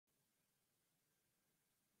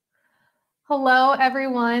Hello,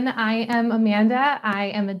 everyone. I am Amanda. I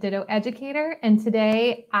am a Ditto educator, and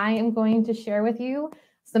today I am going to share with you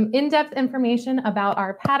some in-depth information about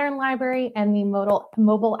our pattern library and the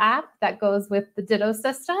mobile app that goes with the Ditto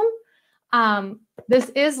system. This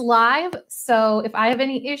is live, so if I have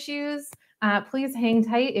any issues, please hang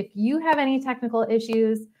tight. If you have any technical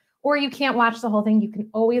issues or you can't watch the whole thing, you can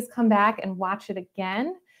always come back and watch it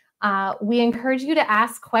again. We encourage you to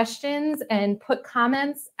ask questions and put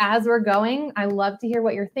comments as we're going. I love to hear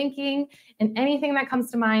what you're thinking, and anything that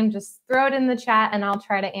comes to mind, just throw it in the chat and I'll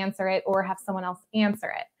try to answer it or have someone else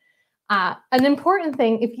answer it. An important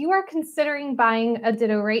thing, if you are considering buying a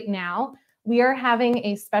Ditto right now, we are having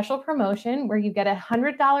a special promotion where you get a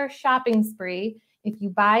 $100 shopping spree if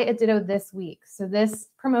you buy a Ditto this week. So this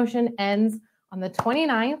promotion ends on the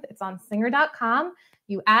 29th. It's on singer.com.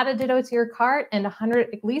 You add a Ditto to your cart and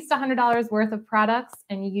at least $100 worth of products,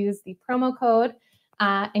 and you use the promo code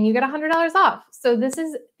and you get $100 off. So this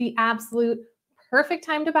is the absolute perfect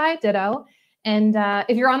time to buy a Ditto. And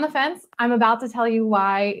if you're on the fence, I'm about to tell you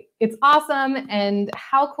why it's awesome and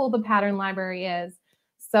how cool the pattern library is.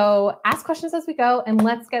 So ask questions as we go and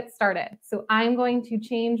let's get started. So I'm going to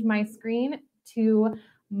change my screen to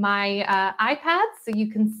my iPad so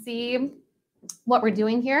you can see what we're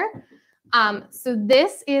doing here. So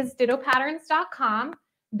this is dittopatterns.com.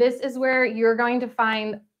 This is where you're going to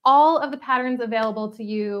find all of the patterns available to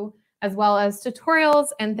you, as well as tutorials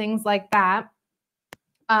and things like that.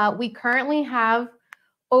 We currently have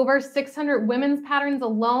over 600 women's patterns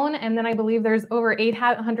alone, and then I believe there's over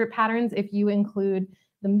 800 patterns if you include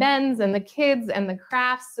the men's and the kids and the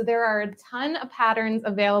crafts. So there are a ton of patterns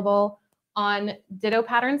available on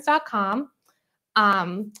dittopatterns.com.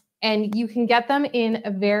 And you can get them in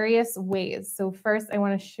various ways. So first I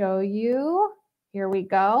want to show you, here we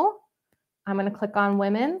go. I'm going to click on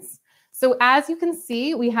women's. So as you can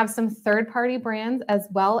see, we have some third-party brands as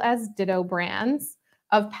well as Ditto brands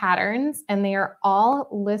of patterns, and they are all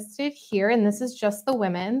listed here. And this is just the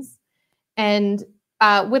women's. And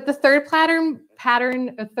with the third-party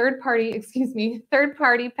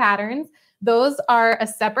patterns, those are a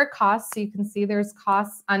separate cost. So you can see there's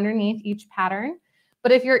costs underneath each pattern.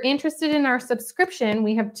 But if you're interested in our subscription,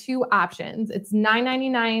 we have two options. It's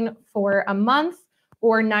 $9.99 for a month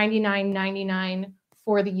or $99.99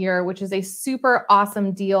 for the year, which is a super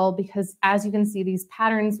awesome deal because as you can see, these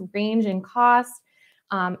patterns range in cost.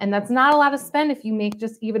 And that's not a lot to spend if you make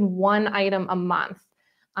just even one item a month.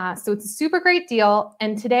 So it's a super great deal.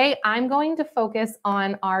 And today I'm going to focus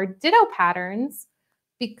on our Ditto patterns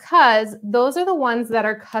because those are the ones that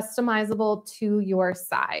are customizable to your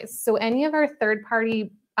size. So any of our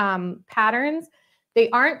third-party patterns, they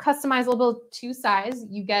aren't customizable to size.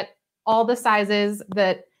 You get all the sizes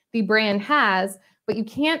that the brand has, but you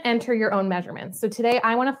can't enter your own measurements. So today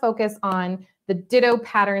I want to focus on the Ditto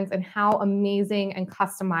patterns and how amazing and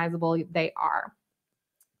customizable they are.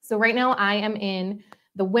 So right now I am in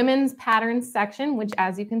the women's patterns section, which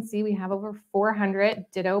as you can see, we have over 400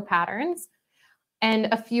 Ditto patterns. And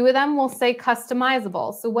a few of them will say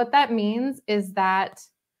customizable. So what that means is that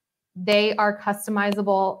they are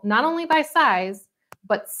customizable not only by size,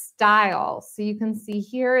 but style. So you can see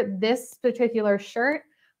here, this particular shirt,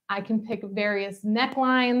 I can pick various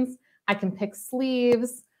necklines, I can pick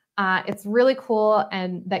sleeves. It's really cool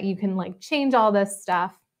and that you can like change all this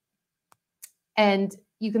stuff. And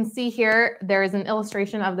you can see here, there is an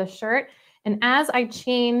illustration of the shirt. And as I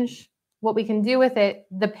change what we can do with it,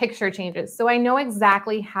 the picture changes. So I know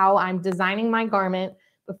exactly how I'm designing my garment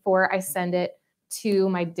before I send it to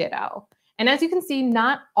my Ditto. And as you can see,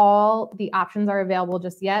 not all the options are available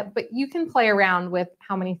just yet, but you can play around with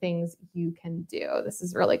how many things you can do. This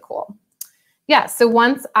is really cool. Yeah, so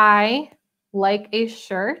once I like a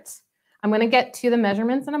shirt, I'm going to get to the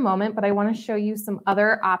measurements in a moment, but I want to show you some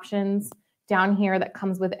other options down here that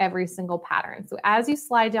comes with every single pattern. So as you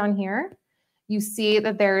slide down here, you see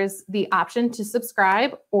that there's the option to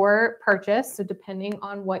subscribe or purchase. So depending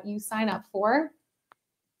on what you sign up for,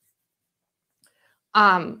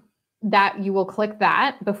 that you will click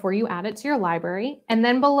that before you add it to your library. And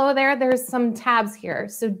then below there, there's some tabs here.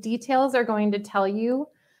 So details are going to tell you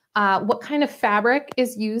what kind of fabric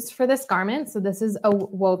is used for this garment. So this is a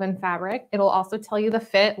woven fabric. It'll also tell you the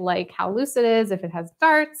fit, like how loose it is, if it has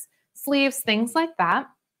darts, sleeves, things like that.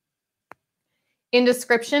 In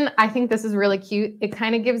description, I think this is really cute. It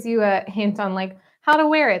kind of gives you a hint on like how to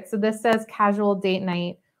wear it. So this says casual date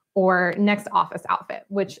night or next office outfit,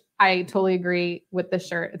 which I totally agree with the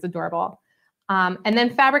shirt. It's adorable. And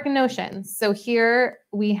then fabric and notions. So here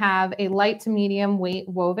we have a light to medium weight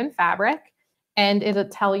woven fabric, and it'll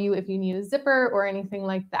tell you if you need a zipper or anything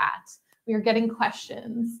like that. We are getting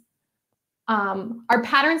questions. Are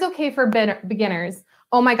patterns okay for beginners?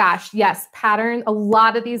 Oh my gosh, yes, a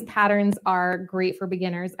lot of these patterns are great for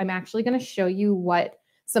beginners. I'm actually going to show you what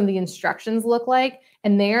some of the instructions look like,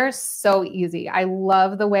 and they are so easy. I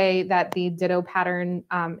love the way that the Ditto pattern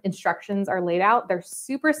instructions are laid out. They're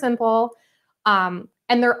super simple, and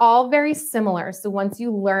they're all very similar. So once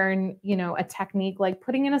you learn, a technique like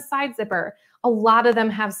putting in a side zipper, a lot of them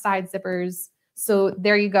have side zippers. So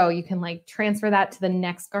there you go. You can like transfer that to the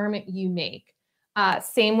next garment you make.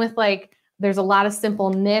 Same with there's a lot of simple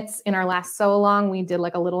knits. In our last sew along, we did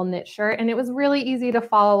like a little knit shirt, and it was really easy to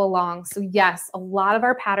follow along. So yes, a lot of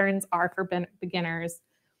our patterns are for beginners.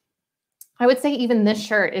 I would say even this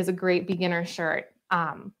shirt is a great beginner shirt.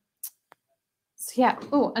 So yeah.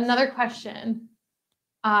 Oh, another question.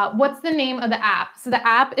 What's the name of the app? So the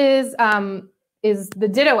app is the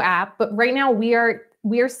Ditto app, but right now we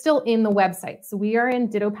are still in the website. So we are in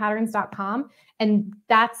dittopatterns.com, and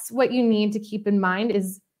that's what you need to keep in mind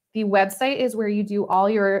is the website is where you do all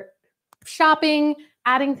your shopping,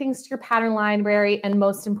 adding things to your pattern library, and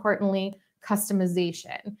most importantly,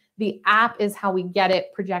 customization. The app is how we get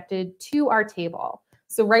it projected to our table.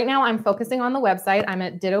 So right now I'm focusing on the website. I'm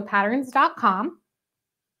at dittopatterns.com.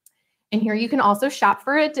 And here you can also shop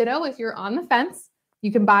for a Ditto if you're on the fence.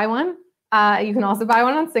 You can buy one. You can also buy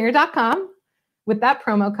one on singer.com with that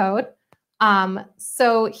promo code.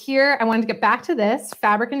 So here I wanted to get back to this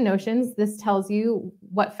fabric and notions. This tells you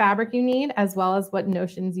what fabric you need as well as what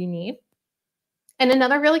notions you need. And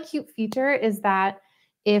another really cute feature is that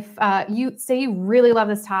if you say you really love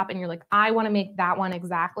this top and you're like, I want to make that one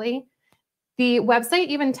exactly, the website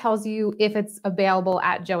even tells you if it's available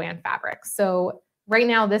at Joann Fabric. So right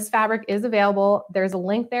now this fabric is available. There's a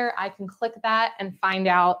link there. I can click that and find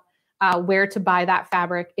out where to buy that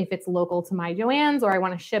fabric if it's local to my Joann's or I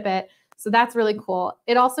want to ship it. So that's really cool.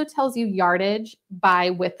 It also tells you yardage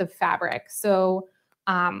by width of fabric. So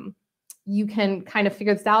you can kind of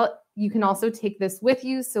figure this out. You can also take this with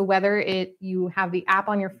you. So whether you have the app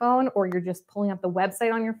on your phone or you're just pulling up the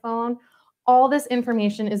website on your phone, all this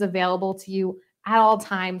information is available to you at all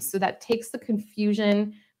times. So that takes the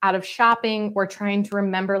confusion out of shopping or trying to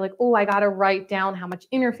remember like, oh, I got to write down how much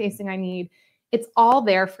interfacing I need. It's all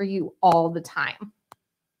there for you all the time.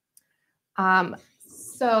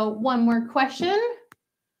 So one more question.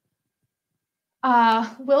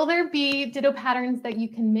 Will there be Ditto patterns that you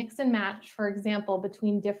can mix and match, for example,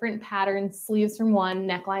 between different patterns, sleeves from one,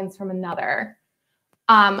 necklines from another?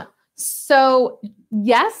 So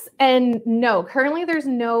yes and no. Currently, there's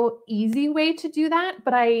no easy way to do that,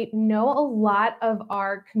 but I know a lot of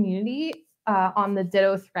our community on the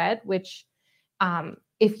Ditto thread, which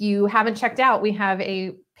if you haven't checked out, we have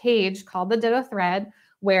a page called the Ditto thread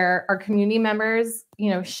where our community members,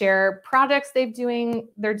 share projects they're doing,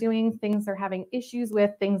 things they're having issues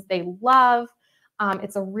with, things they love.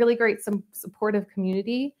 It's a really great supportive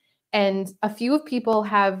community. And a few people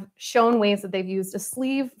have shown ways that they've used a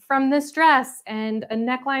sleeve from this dress and a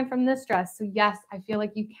neckline from this dress. So yes, I feel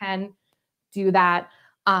like you can do that.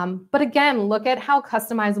 But again, look at how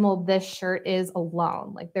customizable this shirt is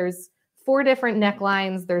alone. Like there's 4 different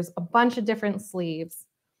necklines. There's a bunch of different sleeves.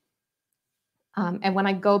 And when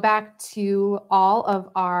I go back to all of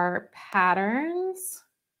our patterns,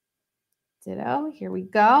 Ditto, here we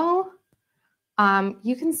go.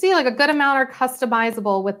 You can see like a good amount are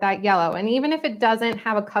customizable with that yellow. And even if it doesn't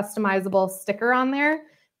have a customizable sticker on there,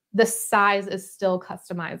 the size is still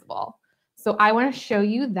customizable. So I want to show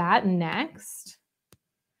you that next.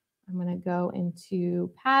 I'm going to go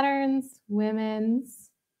into patterns, women's,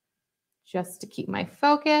 just to keep my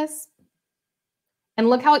focus. And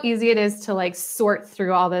look how easy it is to like sort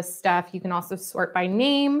through all this stuff. You can also sort by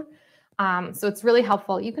name. So it's really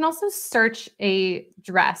helpful. You can also search a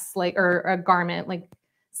dress or a garment. Like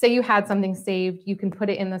say you had something saved, you can put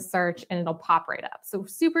it in the search and it'll pop right up. So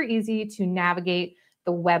super easy to navigate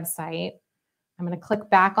the website. I'm going to click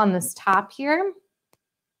back on this top here.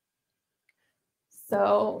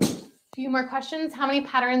 So a few more questions. How many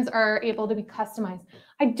patterns are able to be customized?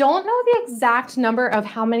 I don't know the exact number of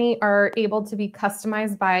how many are able to be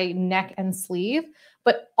customized by neck and sleeve,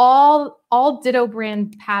 but all Ditto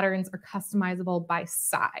brand patterns are customizable by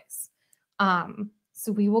size.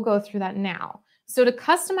 So we will go through that now. So to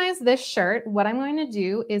customize this shirt, what I'm going to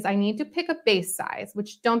do is I need to pick a base size,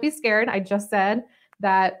 which don't be scared. I just said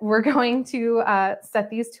that we're going to set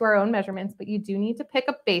these to our own measurements, but you do need to pick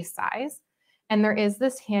a base size. And there is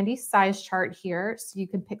this handy size chart here. So you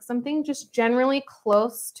can pick something just generally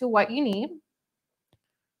close to what you need.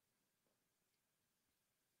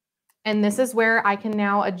 And this is where I can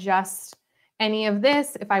now adjust any of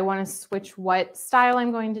this if I want to switch what style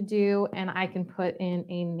I'm going to do, and I can put in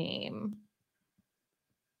a name.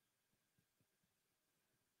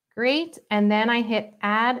 Great. And then I hit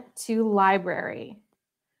add to library.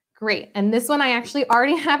 Great. And this one I actually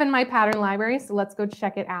already have in my pattern library, so let's go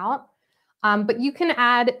check it out. But you can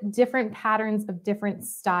add different patterns of different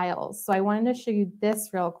styles. So I wanted to show you this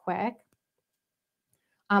real quick.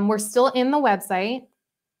 We're still in the website,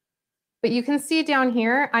 but you can see down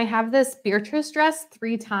here, I have this Beatrice dress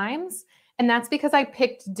 3 times, and that's because I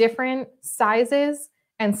picked different sizes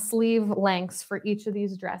and sleeve lengths for each of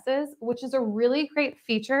these dresses, which is a really great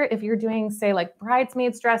feature if you're doing, say, like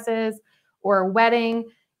bridesmaids dresses or a wedding.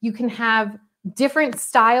 You can have different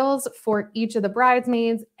styles for each of the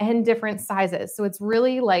bridesmaids and different sizes. So it's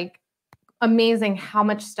really like amazing how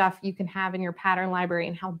much stuff you can have in your pattern library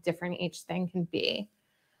and how different each thing can be.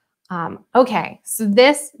 Okay, so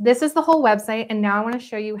this is the whole website, and now I want to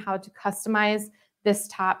show you how to customize this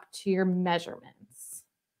top to your measurements.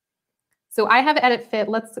 So I have edit fit.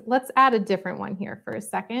 Let's add a different one here for a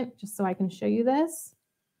second, just so I can show you this.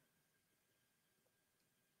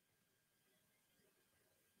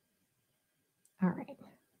 All right.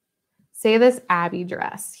 Say this Abby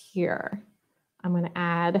dress here. I'm going to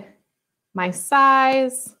add my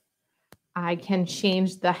size. I can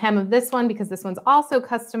change the hem of this one because this one's also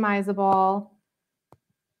customizable.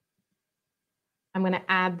 I'm going to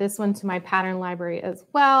add this one to my pattern library as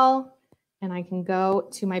well. And I can go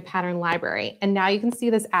to my pattern library. And now you can see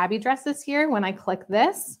this Abby dresses here. When I click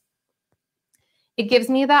this, it gives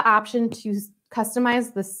me the option to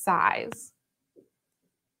customize the size.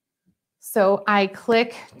 So I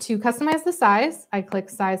click to customize the size. I click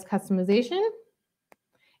size customization.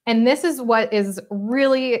 And this is what is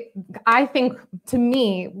really, I think, to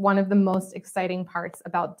me, one of the most exciting parts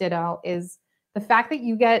about Ditto is the fact that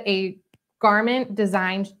you get a garment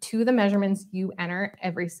designed to the measurements you enter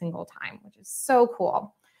every single time, which is so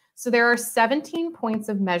cool. So there are 17 points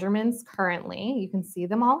of measurements currently. You can see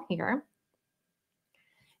them all here.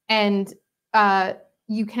 And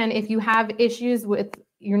you can, if you have issues with,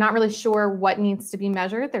 you're not really sure what needs to be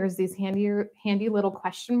measured, there's these handy little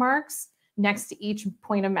question marks next to each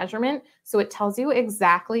point of measurement. So it tells you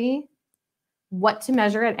exactly what to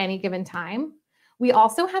measure at any given time. We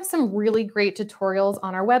also have some really great tutorials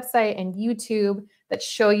on our website and YouTube that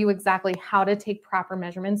show you exactly how to take proper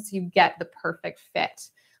measurements so you get the perfect fit.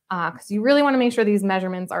 Because you really want to make sure these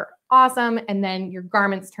measurements are awesome and then your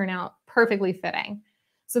garments turn out perfectly fitting.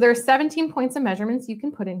 So there are 17 points of measurements you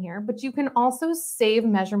can put in here, but you can also save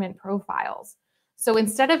measurement profiles. So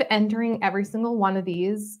instead of entering every single one of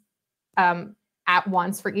these at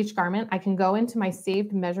once for each garment, I can go into my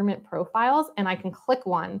saved measurement profiles and I can click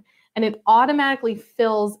one and it automatically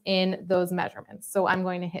fills in those measurements. So I'm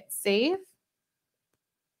going to hit save.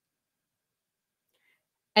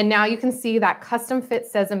 And now you can see that custom fit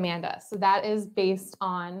says Amanda. So that is based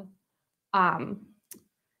on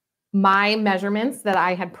my measurements that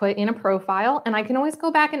I had put in a profile. And I can always go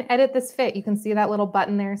back and edit this fit. You can see that little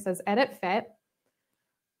button there says edit fit.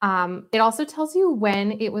 It also tells you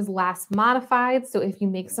when it was last modified. So if you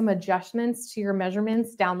make some adjustments to your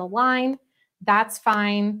measurements down the line, that's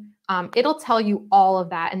fine. It'll tell you all of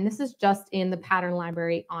that. And this is just in the pattern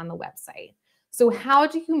library on the website. So how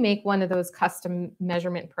do you make one of those custom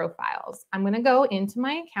measurement profiles? I'm going to go into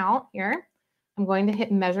my account here. I'm going to hit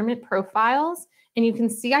measurement profiles. And you can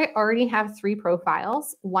see I already have 3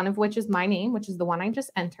 profiles, one of which is my name, which is the one I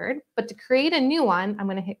just entered. But to create a new one, I'm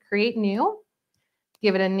going to hit create new.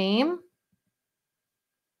 Give it a name.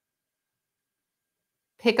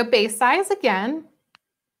 Pick a base size again.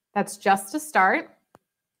 That's just to start.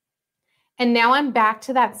 And now I'm back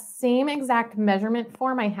to that same exact measurement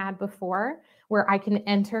form I had before, where I can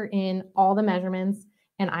enter in all the measurements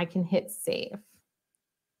and I can hit save.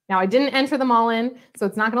 Now I didn't enter them all in, so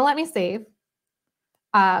it's not going to let me save.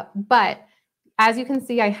 But as you can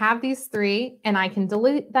see, I have these 3 and I can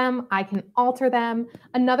delete them. I can alter them.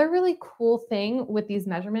 Another really cool thing with these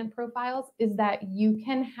measurement profiles is that you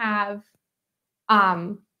can have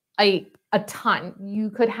a ton. You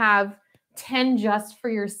could have 10 just for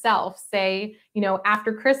yourself. Say, you know,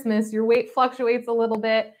 after Christmas, your weight fluctuates a little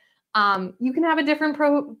bit. You can have a different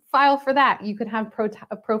profile for that. You could have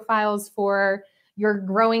profiles for your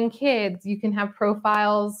growing kids. You can have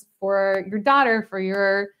profiles for your daughter, for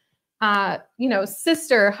your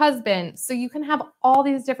sister, husband. So you can have all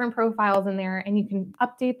these different profiles in there and you can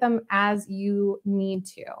update them as you need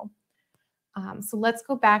to. So let's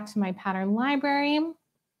go back to my pattern library.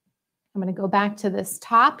 I'm going to go back to this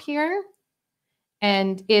top here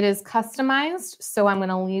and it is customized. So I'm going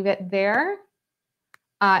to leave it there.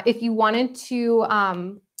 If you wanted to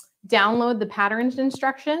download the pattern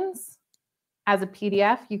instructions as a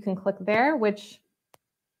PDF, you can click there, which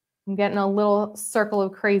I'm getting a little circle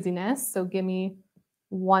of craziness. So give me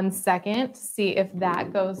 1 second to see if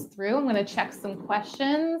that goes through. I'm going to check some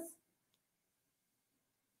questions.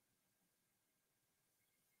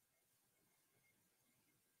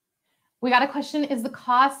 We got a question, is the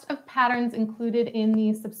cost of patterns included in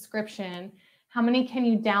the subscription? How many can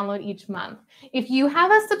you download each month? If you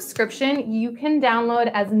have a subscription, you can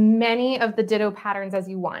download as many of the Ditto patterns as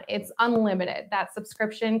you want. It's unlimited. That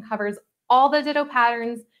subscription covers all the Ditto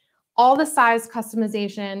patterns, all the size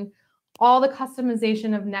customization, all the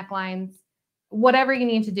customization of necklines, whatever you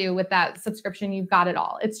need to do with that subscription, you've got it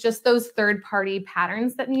all. It's just those third-party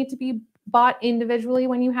patterns that need to be bought individually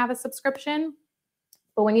when you have a subscription.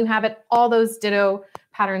 But when you have it, all those Ditto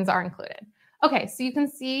patterns are included. Okay, so you can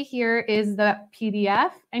see here is the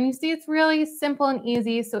PDF, and you see it's really simple and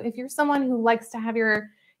easy. So if you're someone who likes to have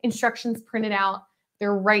your instructions printed out,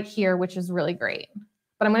 they're right here, which is really great.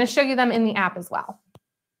 But I'm going to show you them in the app as well.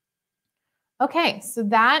 Okay, so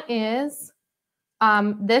that is,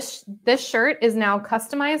 this shirt is now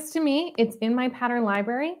customized to me. It's in my pattern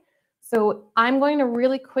library. So I'm going to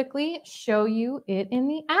really quickly show you it in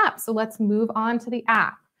the app. So let's move on to the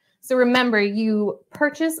app. So remember, you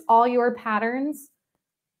purchase all your patterns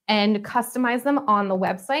and customize them on the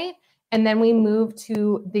website, and then we move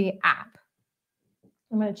to the app.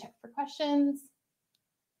 I'm going to check for questions.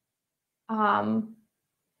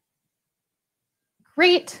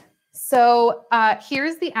 Great. So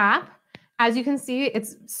here's the app. As you can see,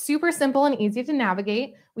 it's super simple and easy to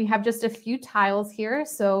navigate. We have just a few tiles here.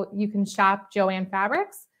 So you can shop Joann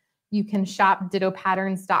Fabrics. You can shop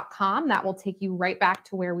dittopatterns.com. That will take you right back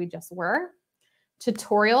to where we just were.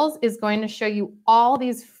 Tutorials is going to show you all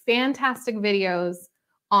these fantastic videos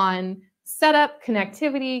on setup,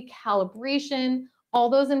 connectivity, calibration, all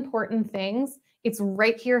those important things. It's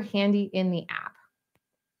right here handy in the app.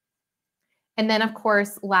 And then, of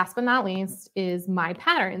course, last but not least is My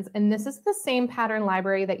Patterns. And this is the same pattern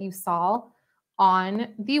library that you saw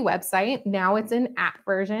on the website. Now it's an app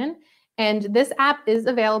version. And this app is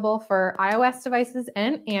available for iOS devices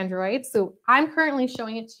and Android. So I'm currently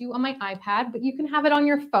showing it to you on my iPad, but you can have it on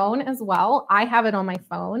your phone as well. I have it on my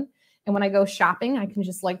phone. And when I go shopping, I can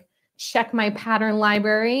just like check my pattern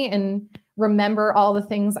library and remember all the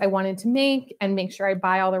things I wanted to make sure I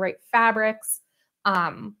buy all the right fabrics.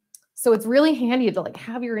 So it's really handy to like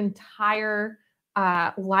have your entire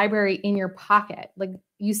library in your pocket. Like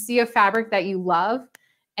you see a fabric that you love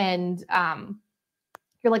and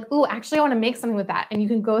you're like, oh, actually I want to make something with that. And you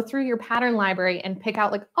can go through your pattern library and pick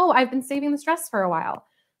out like, oh, I've been saving this dress for a while.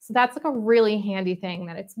 So that's like a really handy thing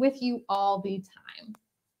that it's with you all the time.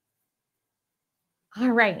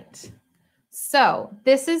 All right. So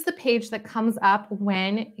this is the page that comes up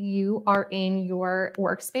when you are in your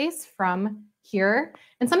workspace from here.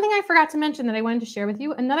 And something I forgot to mention that I wanted to share with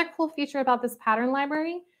you, another cool feature about this pattern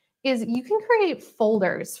library is you can create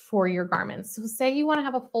folders for your garments. So say you want to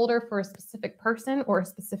have a folder for a specific person or a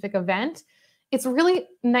specific event. It's really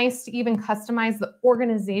nice to even customize the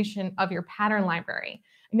organization of your pattern library.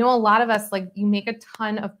 I know a lot of us, like you make a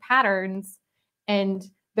ton of patterns and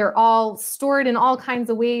they're all stored in all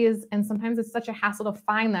kinds of ways. And sometimes it's such a hassle to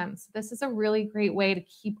find them. So this is a really great way to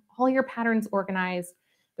keep all your patterns organized.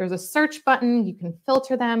 There's a search button. You can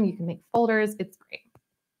filter them. You can make folders. It's great.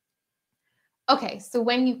 Okay, so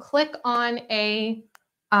when you click on a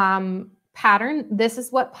pattern, this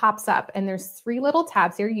is what pops up. And there's 3 little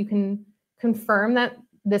tabs here. You can confirm that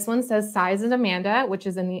this one says size is Amanda, which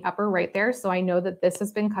is in the upper right there. So I know that this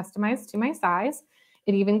has been customized to my size.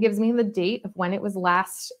 It even gives me the date of when it was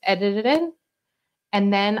last edited.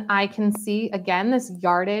 And then I can see, again, this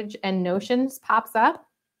yardage and notions pops up.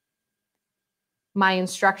 My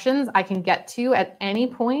instructions I can get to at any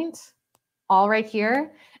point, all right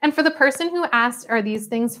here. And for the person who asked, are these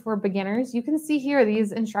things for beginners? You can see here,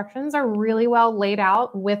 these instructions are really well laid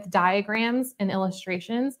out with diagrams and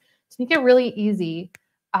illustrations to make it really easy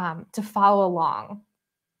to follow along.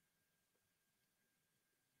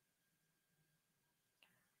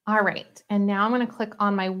 All right, and now I'm going to click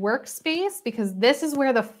on my workspace because this is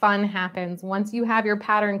where the fun happens. Once you have your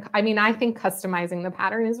pattern, I mean, I think customizing the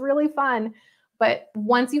pattern is really fun, but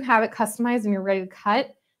once you have it customized and you're ready to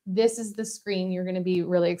cut, this is the screen you're going to be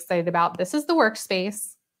really excited about. This is the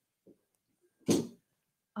workspace.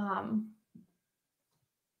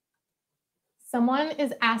 Someone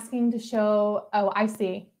is asking to show, oh, I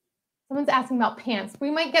see. Someone's asking about pants. We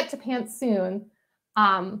might get to pants soon.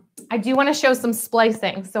 I do want to show some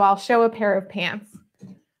splicing, so I'll show a pair of pants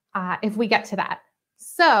if we get to that.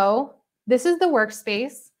 So this is the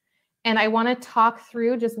workspace, and I want to talk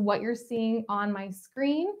through just what you're seeing on my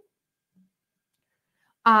screen.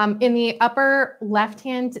 In the upper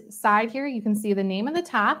left-hand side here, you can see the name of the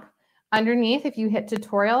top. Underneath, if you hit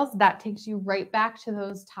tutorials, that takes you right back to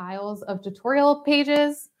those tiles of tutorial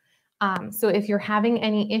pages. So if you're having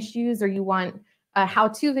any issues or you want a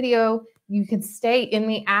how-to video, you can stay in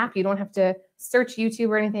the app. You don't have to search YouTube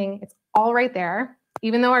or anything. It's all right there,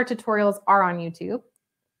 even though our tutorials are on YouTube.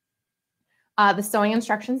 The sewing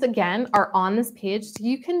instructions, again, are on this page. So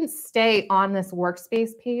you can stay on this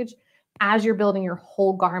workspace page as you're building your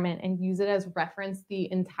whole garment and use it as reference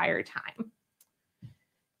the entire time.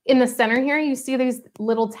 In the center here, you see these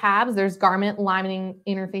little tabs. There's garment, lining,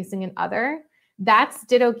 interfacing, and other. That's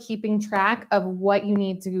Ditto keeping track of what you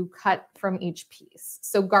need to cut from each piece.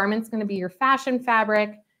 So garment's going to be your fashion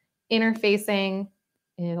fabric, interfacing.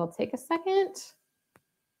 It'll take a second.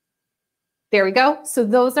 There we go. So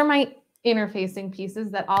those are my interfacing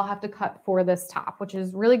pieces that I'll have to cut for this top, which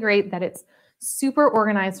is really great that it's super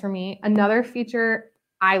organized for me. Another feature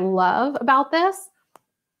I love about this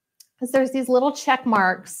is there's these little check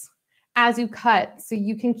marks as you cut, so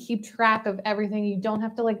you can keep track of everything. You don't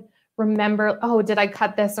have to like remember, oh, did I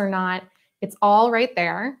cut this or not? It's all right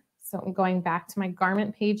there. So I'm going back to my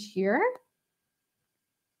garment page here.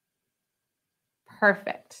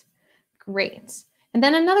 Perfect. Great. And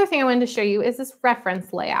then another thing I wanted to show you is this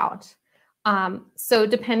reference layout. So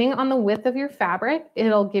depending on the width of your fabric,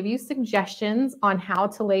 it'll give you suggestions on how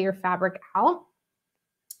to lay your fabric out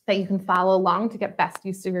that you can follow along to get best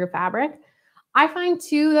use of your fabric. I find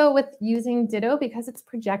too, though, with using Ditto, because it's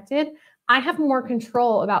projected, I have more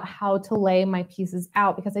control about how to lay my pieces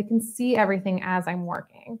out because I can see everything as I'm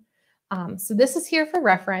working. So this is here for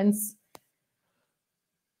reference.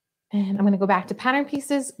 And I'm going to go back to pattern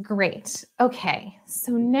pieces. Great. Okay.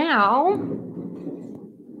 So now,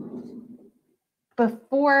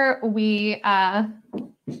 before we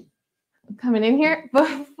coming in here,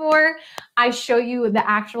 before I show you the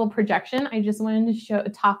actual projection, I just wanted to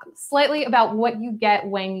talk slightly about what you get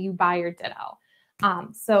when you buy your Ditto.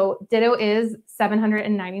 So Ditto is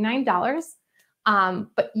 $799,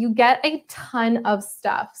 but you get a ton of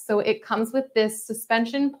stuff. So it comes with this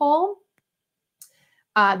suspension pole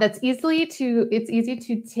that's easy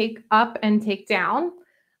to take up and take down.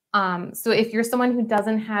 So if you're someone who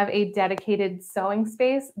doesn't have a dedicated sewing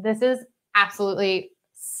space, this is absolutely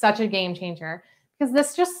such a game changer because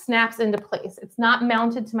this just snaps into place. It's not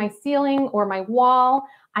mounted to my ceiling or my wall.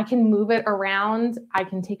 I can move it around. I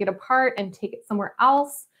can take it apart and take it somewhere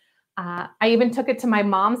else. I even took it to my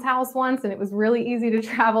mom's house once and it was really easy to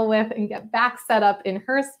travel with and get back set up in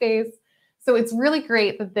her space. So it's really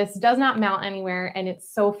great that this does not mount anywhere and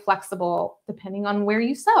it's so flexible depending on where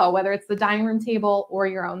you sew, whether it's the dining room table or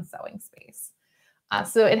your own sewing space.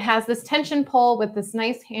 So it has this tension pole with this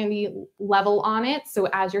nice handy level on it. So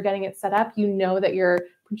as you're getting it set up, you know that your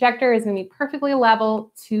projector is going to be perfectly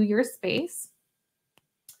level to your space.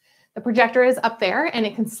 The projector is up there and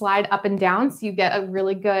it can slide up and down. So you get a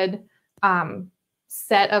really good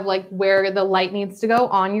set of like where the light needs to go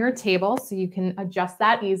on your table. So you can adjust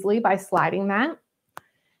that easily by sliding that.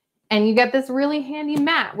 And you get this really handy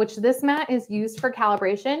mat, which this mat is used for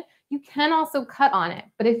calibration. You can also cut on it,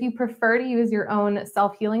 but if you prefer to use your own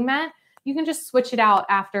self-healing mat, you can just switch it out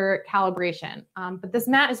after calibration. But this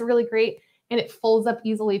mat is really great and it folds up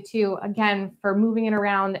easily too, again, for moving it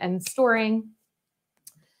around and storing.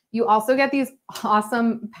 You also get these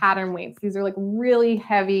awesome pattern weights. These are like really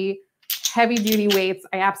heavy duty weights.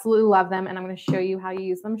 I absolutely love them. And I'm going to show you how to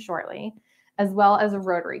use them shortly, as well as a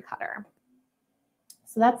rotary cutter.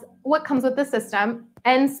 So that's what comes with the system,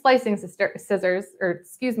 and splicing scissors, or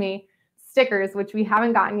excuse me, stickers, which we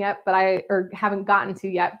haven't gotten yet, but haven't gotten to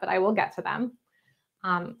yet, but I will get to them.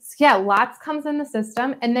 So yeah, lots comes in the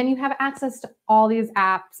system. And then you have access to all these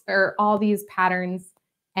apps or all these patterns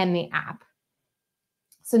and the app.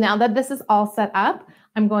 So now that this is all set up,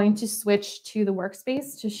 I'm going to switch to the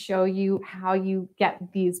workspace to show you how you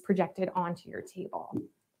get these projected onto your table.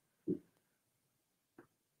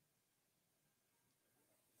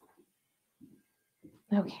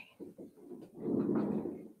 Okay.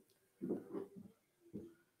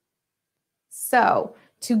 So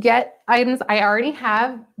to get items, I already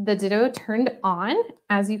have the Ditto turned on,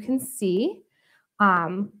 as you can see.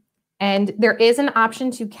 And there is an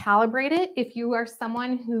option to calibrate it. If you are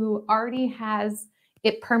someone who already has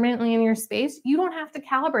it permanently in your space, you don't have to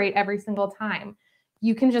calibrate every single time.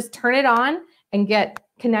 You can just turn it on and get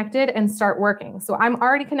connected and start working. So I'm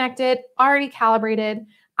already connected, already calibrated.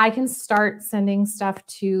 I can start sending stuff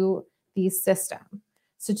to the system.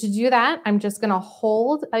 So to do that, I'm just going to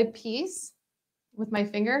hold a piece with my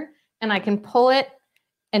finger and I can pull it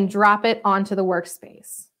and drop it onto the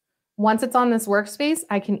workspace. Once it's on this workspace,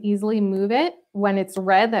 I can easily move it. When it's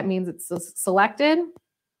red, that means it's selected.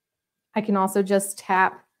 I can also just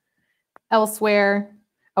tap elsewhere.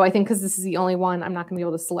 Oh, I think because this is the only one, I'm not going to be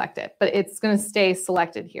able to select it, but it's going to stay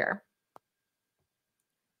selected here.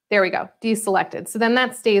 There we go, deselected. So then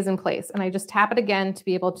that stays in place, and I just tap it again to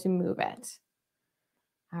be able to move it.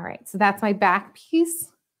 All right, so that's my back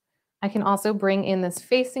piece. I can also bring in this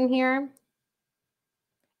facing here.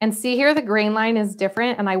 And see here, the grain line is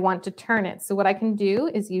different, and I want to turn it. So what I can do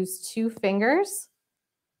is use 2 fingers,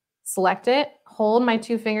 select it, hold my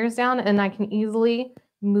 2 fingers down, and I can easily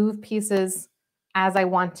move pieces as I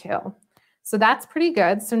want to. So that's pretty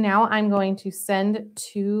good. So now I'm going to send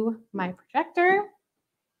to my projector.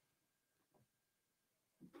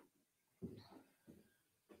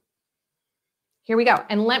 Here we go.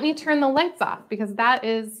 And let me turn the lights off because that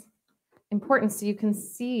is important so you can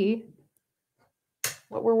see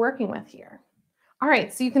what we're working with here. All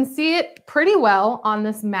right, so you can see it pretty well on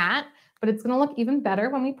this mat, but it's going to look even better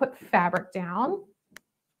when we put fabric down.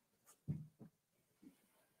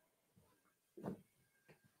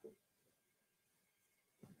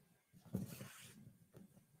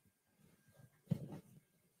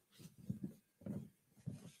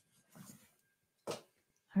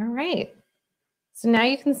 All right, so now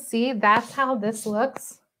you can see that's how this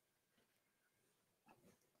looks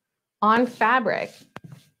on fabric.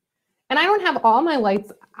 And I don't have all my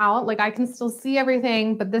lights out, like I can still see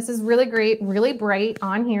everything, but this is really great, really bright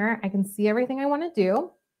on here. I can see everything I want to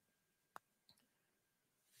do.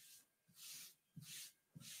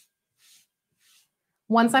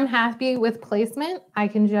 Once I'm happy with placement, I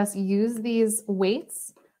can just use these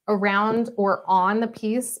weights around or on the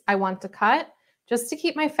piece I want to cut just to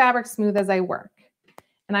keep my fabric smooth as I work.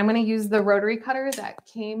 And I'm going to use the rotary cutter that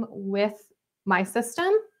came with my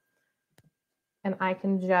system. And I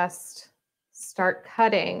can just start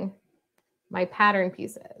cutting my pattern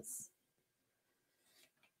pieces.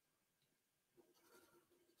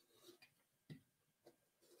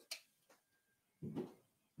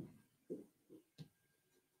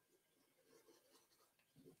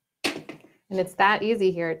 And it's that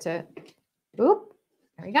easy here to, oop,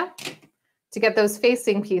 there we go, to get those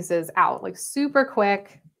facing pieces out, like super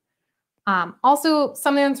quick. Also,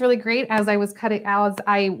 something that's really great as I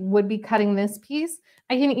would be cutting this piece,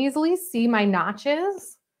 I can easily see my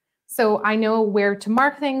notches. So I know where to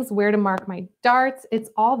mark things, where to mark my darts. It's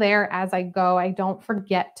all there as I go. I don't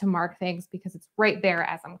forget to mark things because it's right there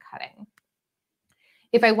as I'm cutting.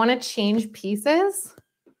 If I want to change pieces,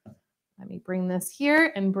 let me bring this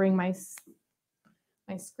here and bring my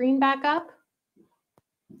screen back up.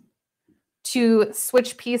 To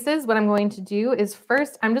switch pieces, what I'm going to do is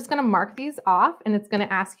first, I'm just going to mark these off, and it's going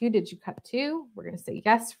to ask you, did you cut 2? We're going to say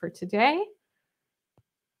yes for today.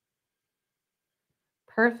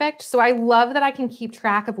 Perfect. So I love that I can keep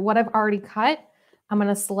track of what I've already cut. I'm going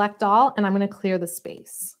to select all, and I'm going to clear the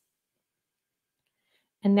space.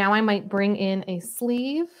 And now I might bring in a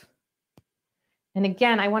sleeve. And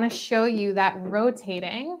again, I want to show you that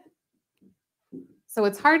rotating. So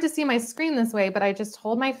it's hard to see my screen this way, but I just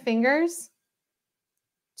hold my fingers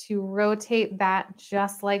to rotate that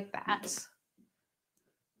just like that.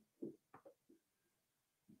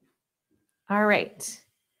 All right.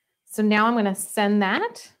 So now I'm going to send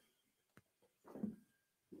that.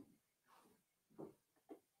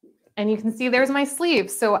 And you can see there's my sleeve.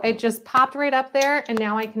 So it just popped right up there, and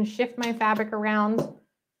now I can shift my fabric around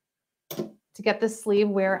to get the sleeve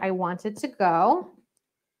where I want it to go.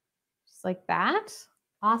 Just like that.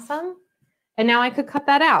 Awesome. And now I could cut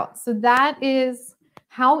that out. So that is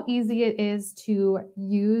how easy it is to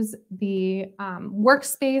use the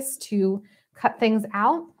workspace to cut things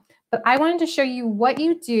out. But I wanted to show you what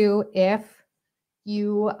you do if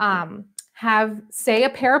you have, say, a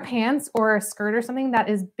pair of pants or a skirt or something that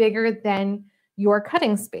is bigger than your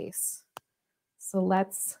cutting space. So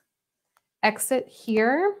let's exit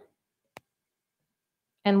here.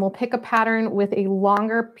 And we'll pick a pattern with a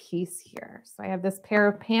longer piece here. So I have this pair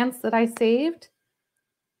of pants that I saved.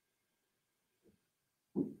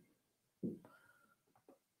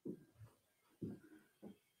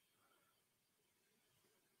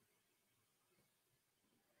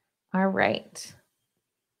 All right.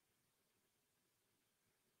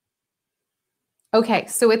 Okay,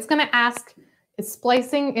 so it's going to ask if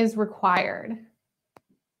splicing is required.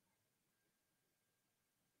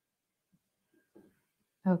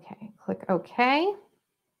 Okay, click OK.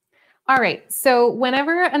 All right, so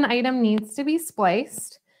whenever an item needs to be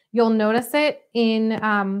spliced, you'll notice it in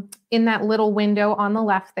that little window on the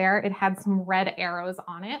left there. It had some red arrows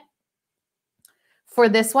on it. For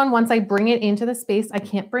this one, once I bring it into the space, I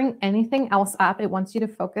can't bring anything else up. It wants you to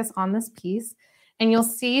focus on this piece. And you'll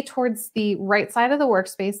see towards the right side of the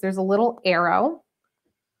workspace, there's a little arrow.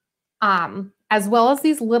 as well as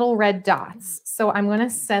these little red dots. So I'm going to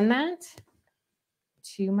send that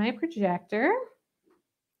to my projector.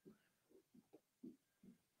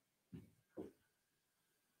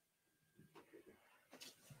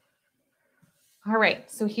 All right,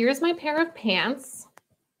 so here's my pair of pants.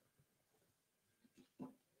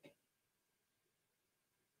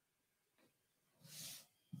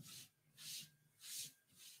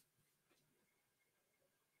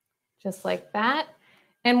 Just like that.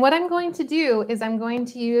 And what I'm going to do is I'm going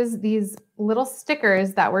to use these little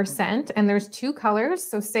stickers that were sent, and there's 2 colors.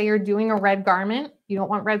 So say you're doing a red garment, you don't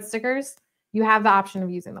want red stickers, you have the option of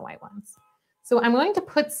using the white ones. So I'm going to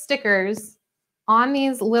put stickers on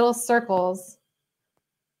these little circles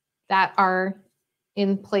that are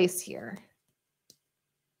in place here.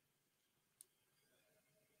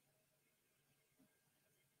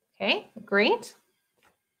 Okay, great.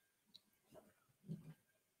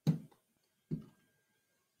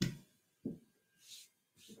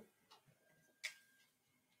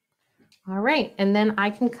 All right, and then I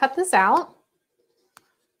can cut this out.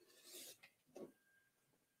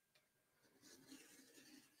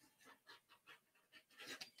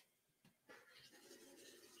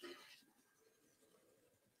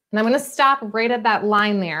 And I'm going to stop right at that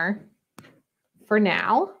line there for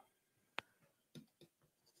now.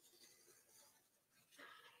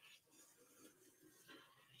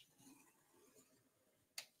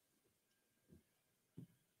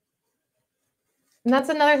 And that's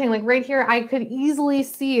another thing, like right here, I could easily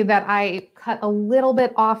see that I cut a little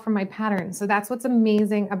bit off from my pattern. So that's what's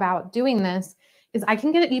amazing about doing this, is I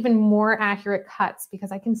can get even more accurate cuts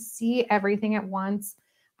because I can see everything at once.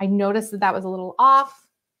 I noticed that that was a little off.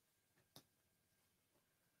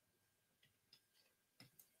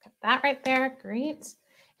 Cut that right there, great.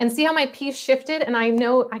 And see how my piece shifted, and I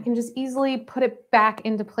know I can just easily put it back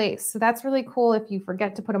into place. So that's really cool if you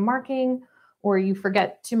forget to put a marking, or you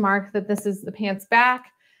forget to mark that this is the pants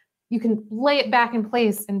back, you can lay it back in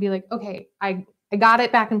place and be like, okay, I got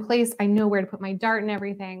it back in place. I know where to put my dart and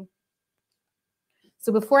everything.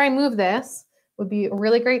 So before I move this, would be a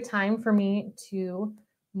really great time for me to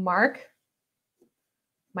mark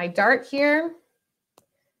my dart here.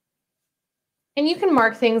 And you can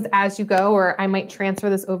mark things as you go, or I might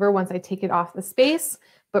transfer this over once I take it off the space.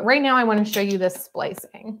 But right now I want to show you this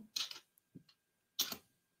splicing.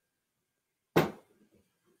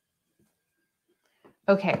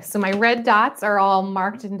 Okay, so my red dots are all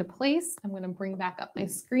marked into place. I'm going to bring back up my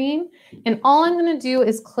screen, and all I'm going to do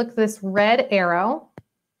is click this red arrow,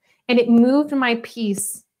 and it moved my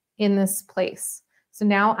piece in this place. So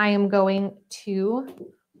now I am going to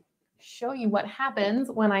show you what happens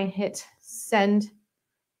when I hit send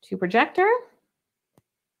to projector.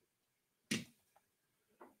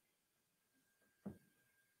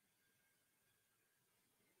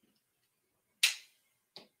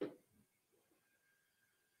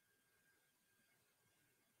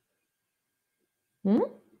 It's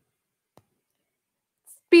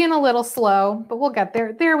being a little slow, but we'll get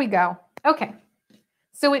there. There we go. Okay.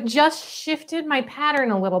 So it just shifted my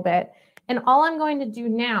pattern a little bit. And all I'm going to do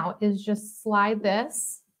now is just slide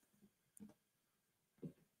this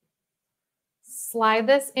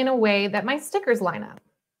in a way that my stickers line up.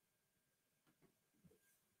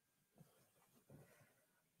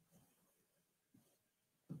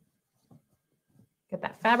 Get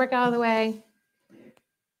that fabric out of the way.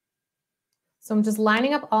 So I'm just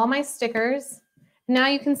lining up all my stickers. Now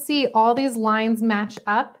you can see all these lines match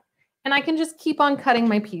up, and I can just keep on cutting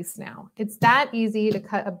my piece now. It's that easy to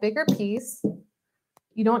cut a bigger piece.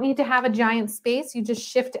 You don't need to have a giant space. You just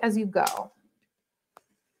shift as you go.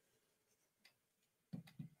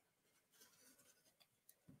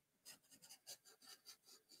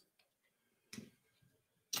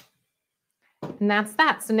 And that's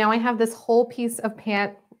that. So now I have this whole piece of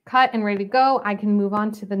pant cut and ready to go. I can move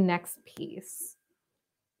on to the next piece.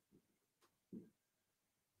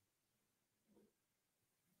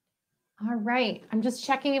 All right, I'm just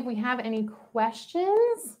checking if we have any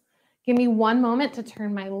questions. Give me one moment to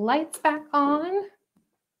turn my lights back on.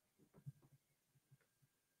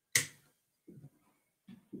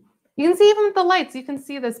 You can see even with the lights, you can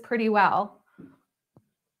see this pretty well.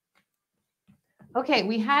 Okay,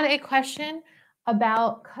 we had a question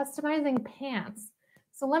about customizing pants.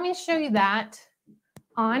 So let me show you that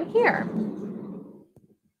on here.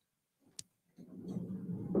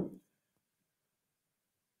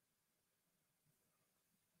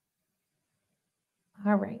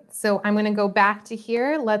 All right, so I'm going to go back to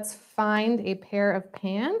here. Let's find a pair of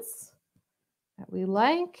pants that we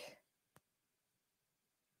like.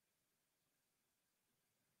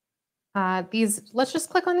 Let's just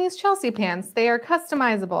click on these Chelsea pants. They are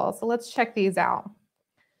customizable. So let's check these out.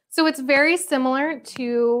 So it's very similar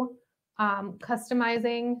to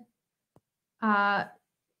customizing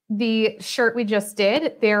the shirt we just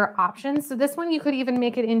did. There are options. So this one, you could even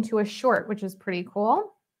make it into a short, which is pretty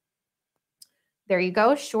cool. There you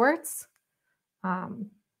go, shorts.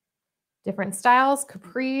 Different styles,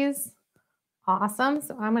 capris. Awesome.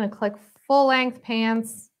 So I'm going to click full length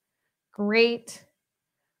pants. Great.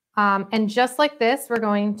 And just like this, we're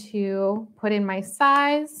going to put in my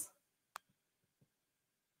size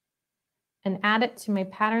and add it to my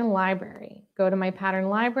pattern library. Go to my pattern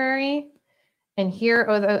library, and here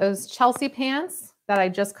are those Chelsea pants that I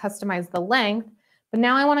just customized the length, but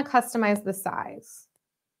now I want to customize the size.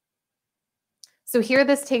 So here,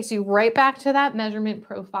 this takes you right back to that measurement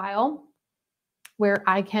profile where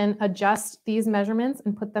I can adjust these measurements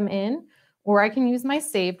and put them in, or I can use my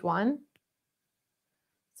saved one.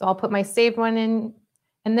 So I'll put my saved one in,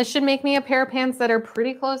 and this should make me a pair of pants that are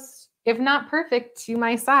pretty close, if not perfect, to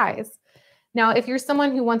my size. Now, if you're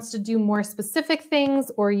someone who wants to do more specific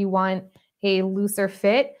things, or you want a looser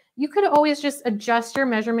fit, you could always just adjust your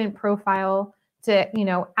measurement profile to,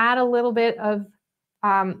 add a little bit of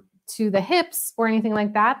to the hips or anything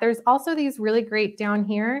like that. There's also these really great down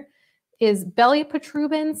here is belly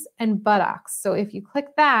protuberance and buttocks. So if you click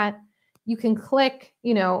that, you can click,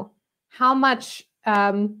 how much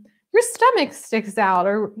your stomach sticks out,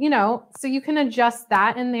 or, so you can adjust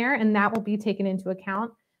that in there, and that will be taken into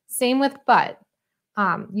account. Same with butt.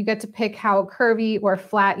 You get to pick how curvy or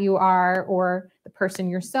flat you are, or the person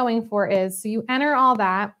you're sewing for is. So you enter all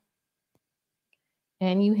that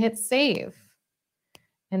and you hit save.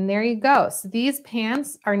 And there you go. So these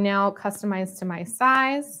pants are now customized to my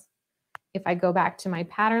size. If I go back to my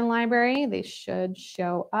pattern library, they should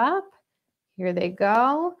show up. Here they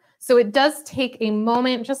go. So it does take a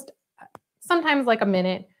moment, just sometimes like a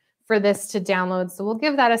minute, for this to download. So we'll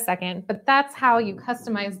give that a second, but that's how you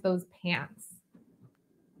customize those pants.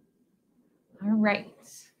 All right.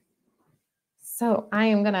 So I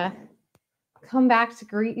am gonna come back to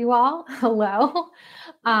greet you all. Hello.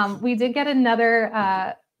 We did get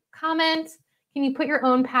another comment. Can you put your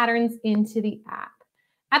own patterns into the app?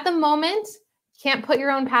 At the moment, you can't put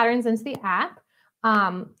your own patterns into the app.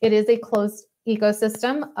 It is a closed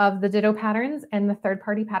ecosystem of the Ditto patterns and the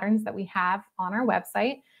third-party patterns that we have on our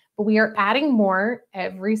website, but we are adding more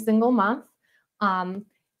every single month. We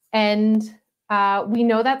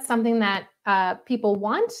know that's something that people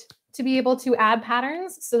want, to be able to add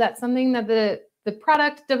patterns. So that's something that the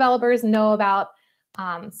product developers know about.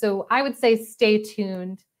 So I would say stay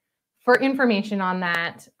tuned for information on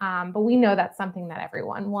that. But we know that's something that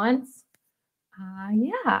everyone wants.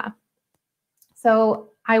 Yeah.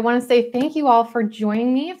 So I want to say thank you all for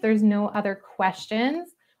joining me. If there's no other questions.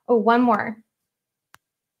 Oh, one more.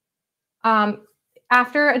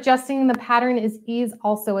 After adjusting the pattern, is ease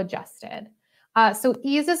also adjusted? So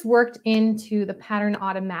ease is worked into the pattern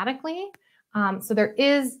automatically. So there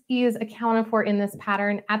is ease accounted for in this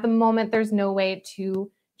pattern. At the moment, there's no way to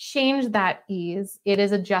change that ease. It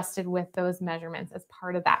is adjusted with those measurements as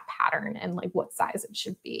part of that pattern and like what size it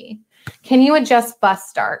should be. Can you adjust bust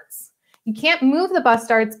starts? You can't move the bust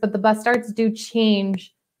starts, but the bust starts do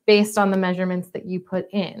change based on the measurements that you put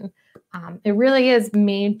in. It really is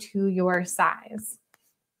made to your size.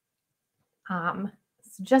 So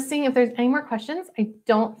just seeing if there's any more questions. I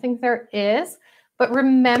don't think there is, but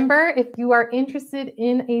remember, if you are interested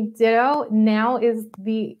in a Ditto, now is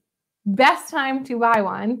the best time to buy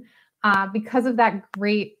one because of that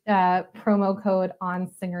great promo code on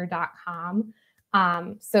singer.com.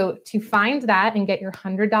 So to find that and get your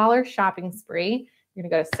 $100 shopping spree, you're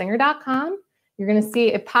gonna go to singer.com. You're gonna see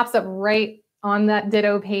it pops up right on that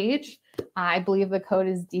Ditto page. I believe the code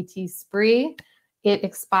is DTSPREE. It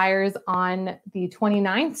expires on the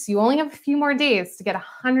 29th. So you only have a few more days to get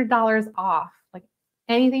 $100 off, like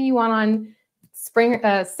anything you want on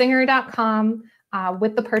singer.com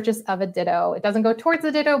with the purchase of a Ditto. It doesn't go towards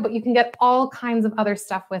the Ditto, but you can get all kinds of other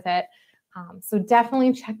stuff with it. So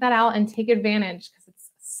definitely check that out and take advantage because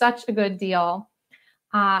it's such a good deal.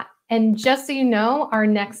 And just so you know, our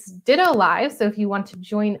next Ditto Live, so if you want to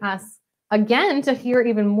join us again to hear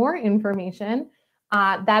even more information,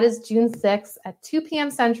 that is June 6th at 2 p.m.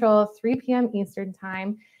 Central, 3 p.m. Eastern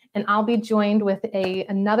Time. And I'll be joined with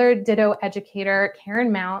another Ditto educator, Karen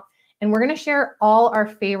Mount, and we're going to share all our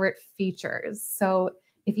favorite features. So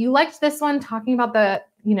if you liked this one, talking about the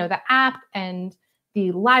app and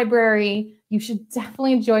the library, you should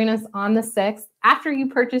definitely join us on the 6th after you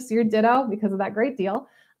purchase your Ditto because of that great deal.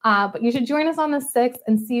 But you should join us on the 6th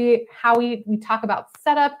and see how we talk about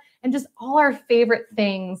setup and just all our favorite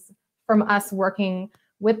things from us working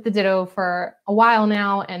with the Ditto for a while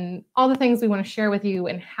now, and all the things we want to share with you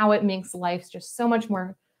and how it makes life just so much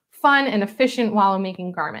more fun and efficient while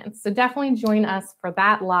making garments. So definitely join us for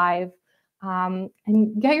that live, and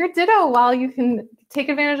get your Ditto while you can take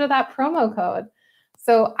advantage of that promo code.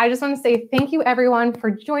 So I just want to say thank you everyone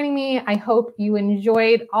for joining me. I hope you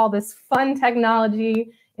enjoyed all this fun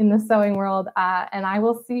technology in the sewing world, and I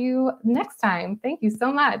will see you next time. Thank you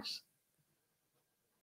so much.